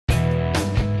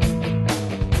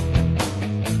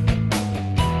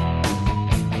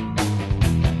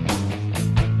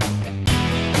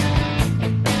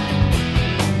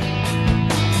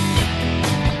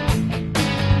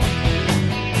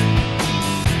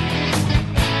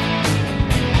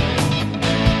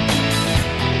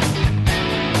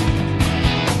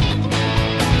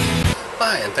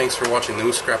thanks for watching the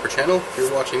Moose Scrapper channel. If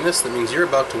you're watching this, that means you're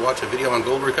about to watch a video on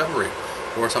gold recovery,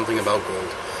 or something about gold.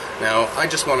 Now, I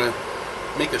just want to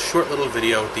make a short little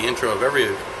video at the intro of every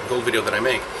gold video that I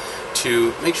make,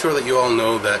 to make sure that you all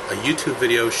know that a YouTube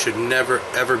video should never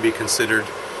ever be considered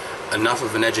enough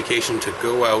of an education to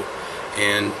go out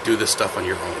and do this stuff on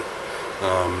your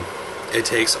own. It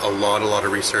takes a lot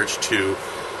of research to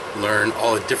learn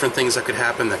all the different things that could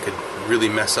happen that could really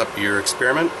mess up your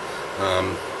experiment.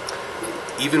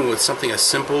 Even with something as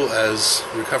simple as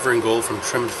recovering gold from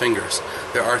trimmed fingers,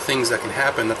 there are things that can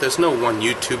happen that there's no one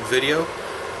YouTube video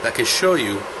that can show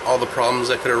you all the problems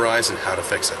that could arise and how to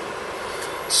fix it.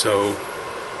 So,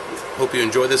 hope you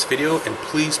enjoy this video, and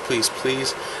please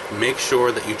make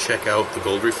sure that you check out the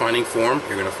gold refining forum.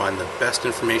 You're going to find the best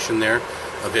information there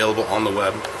available on the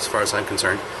web, as far as I'm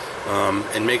concerned.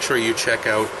 And make sure you check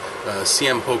out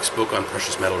CM Hoke's book on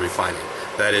precious metal refining.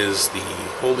 That is the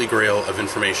holy grail of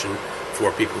information for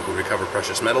people who recover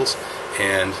precious metals,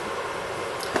 and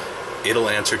it'll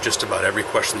answer just about every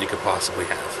question that you could possibly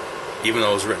have. Even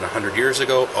though it was written 100 years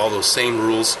ago, all those same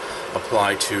rules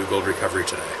apply to gold recovery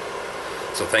today.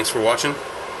 So thanks for watching.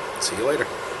 See you later.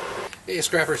 Hey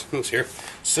Scrappers, Moose here.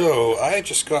 So I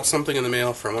just got something in the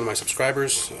mail from one of my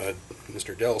subscribers,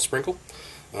 Mr. Del Sprinkle.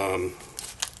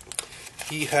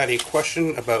 He had a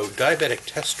question about diabetic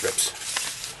test strips.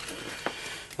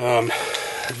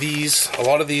 A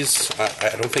lot of these,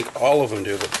 I don't think all of them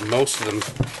do, but most of them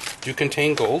do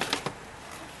contain gold.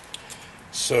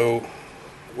 So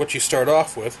what you start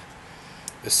off with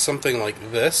is something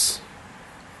like this,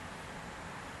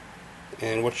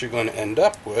 and what you're going to end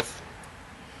up with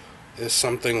is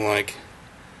something like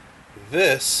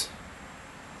this.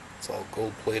 It's all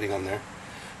gold plating on there,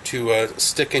 to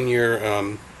stick in your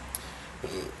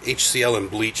HCl and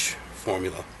bleach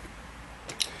formula.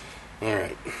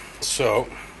 Alright, so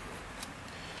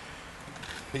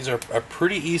these are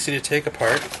pretty easy to take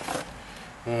apart.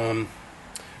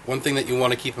 One thing that you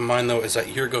want to keep in mind, though, is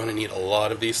that you're going to need a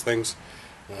lot of these things,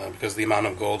 because the amount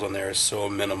of gold on there is so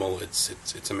minimal.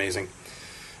 It's amazing.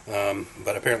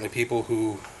 But apparently, people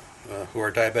who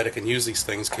are diabetic and use these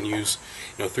things can use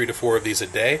 3 to 4 of these a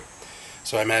day.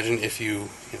 So I imagine if you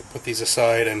put these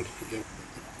aside and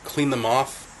clean them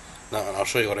off. Now, I'll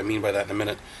show you what I mean by that in a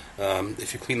minute.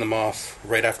 If you clean them off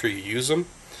right after you use them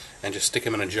and just stick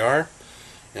them in a jar,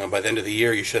 by the end of the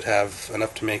year you should have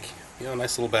enough to make a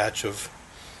nice little batch of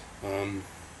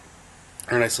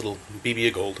or a nice little BB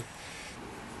of gold.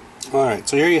 Alright,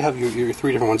 so here you have your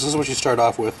 3 different ones. This is what you start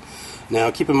off with.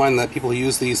 Now keep in mind that people who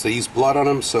use these, they use blood on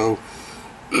them, so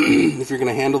if you're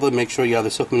going to handle them, make sure you either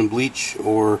soak them in bleach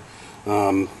or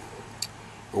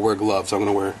wear gloves. I'm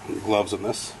going to wear gloves on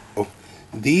this.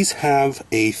 These have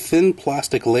a thin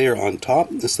plastic layer on top.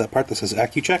 This is that part that says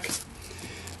AccuCheck,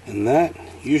 and that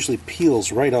usually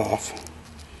peels right off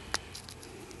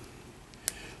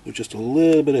with just a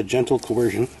little bit of gentle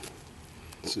coercion.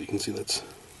 So you can see that's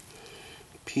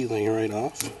peeling right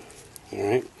off.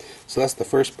 Alright, so that's the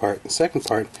first part. The second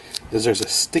part is there's a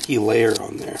sticky layer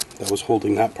on there that was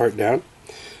holding that part down.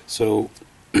 So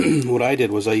what I did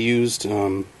was I used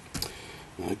Goo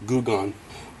Gone,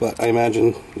 but I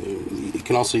imagine you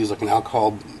can also use like an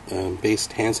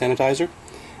alcohol-based hand sanitizer,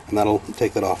 and that'll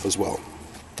take that off as well.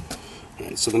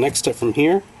 Alright, so the next step from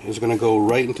here is going to go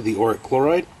right into the auric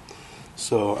chloride.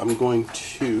 So I'm going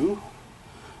to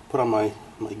put on my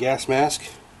gas mask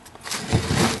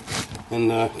and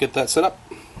get that set up.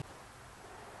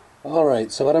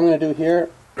 Alright, so what I'm going to do here,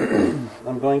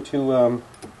 I'm going to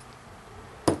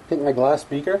take my glass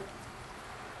beaker,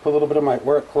 put a little bit of my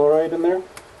auric chloride in there,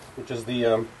 which is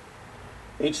the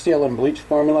HCl and bleach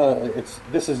formula.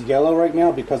 This is yellow right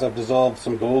now because I've dissolved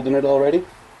some gold in it already.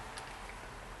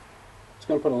 Just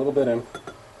going to put a little bit in.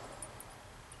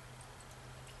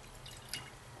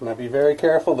 Now be very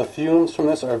careful, the fumes from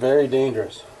this are very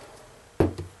dangerous.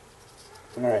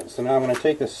 Alright, so now I'm going to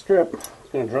take this strip,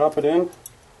 I'm going to drop it in,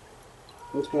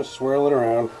 I'm just going to swirl it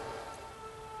around.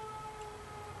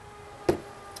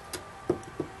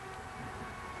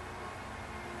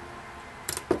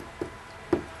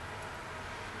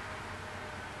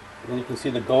 And you can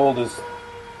see the gold is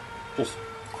just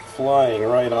flying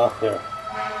right off there.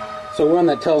 So one,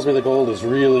 that tells me the gold is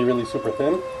really super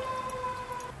thin.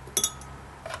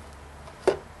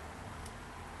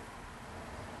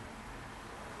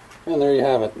 And there you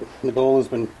have it. The gold has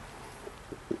been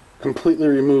completely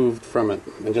removed from it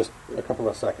in just a couple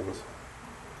of seconds.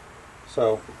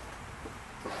 So,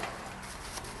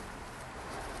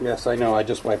 yes, I know I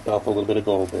just wiped off a little bit of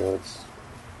gold there. It's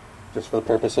just for the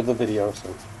purpose of the video.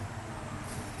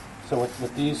 So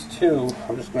with these two,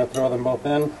 I'm just going to throw them both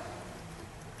in.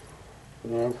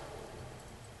 And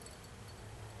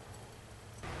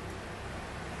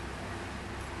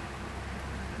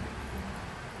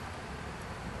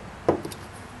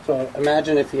So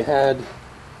imagine if you had,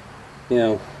 you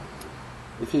know,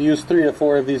 if you use 3 to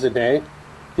 4 of these a day,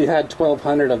 if you had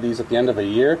 1,200 of these at the end of a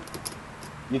year,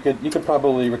 you could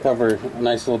probably recover a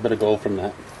nice little bit of gold from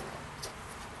that.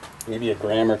 Maybe a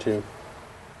gram or 2.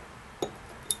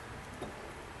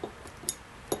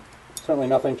 Certainly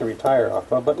nothing to retire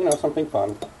off of, but you know, something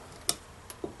fun.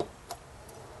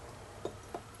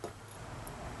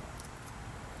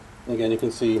 Again, you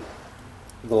can see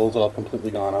the gold's all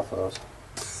completely gone off of those.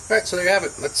 Alright, so there you have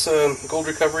it. That's gold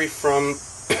recovery from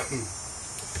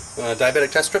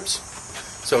diabetic test strips.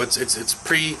 So it's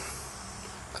pretty,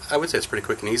 I would say it's pretty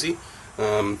quick and easy. You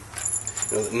know,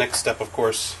 the next step, of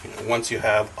course, you know, once you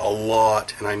have a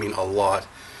lot, and I mean a lot,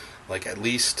 like at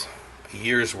least a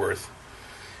year's worth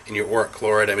in your auric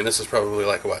chloride, I mean this is probably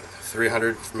like what,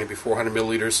 300, maybe 400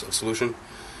 milliliters of solution.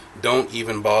 Don't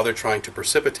even bother trying to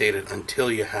precipitate it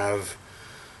until you have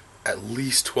at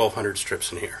least 1,200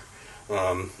 strips in here.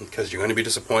 Because you're going to be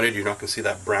disappointed. You're not going to see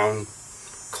that brown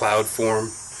cloud form.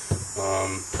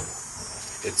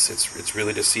 It's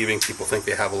really deceiving. People think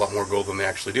they have a lot more gold than they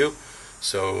actually do.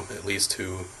 So it leads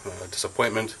to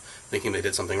disappointment, thinking they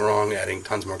did something wrong, adding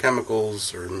tons more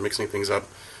chemicals or mixing things up.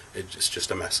 It's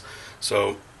just a mess.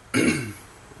 So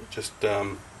just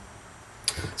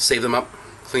save them up,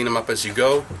 clean them up as you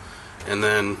go, and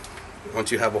then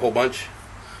once you have a whole bunch,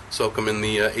 soak them in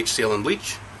the HCl and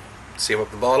bleach, save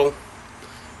up the bottle,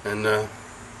 and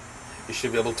you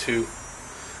should be able to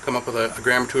come up with a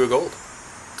gram or 2 of gold.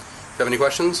 If you have any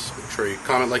questions, make sure you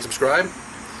comment, like, subscribe,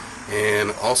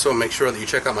 and also make sure that you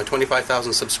check out my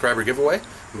 25,000 subscriber giveaway.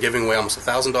 I'm giving away almost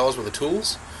 $1,000 worth of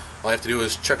tools. All you have to do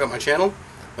is check out my channel,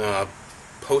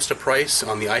 post a price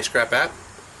on the iScrap app,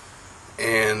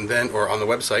 and then, or on the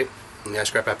website, on the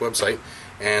iScrap app website,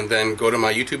 and then go to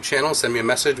my YouTube channel, send me a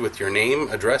message with your name,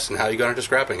 address, and how you got into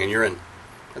scrapping, and you're in.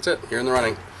 That's it. You're in the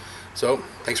running. So,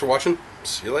 thanks for watching.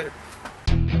 See you later.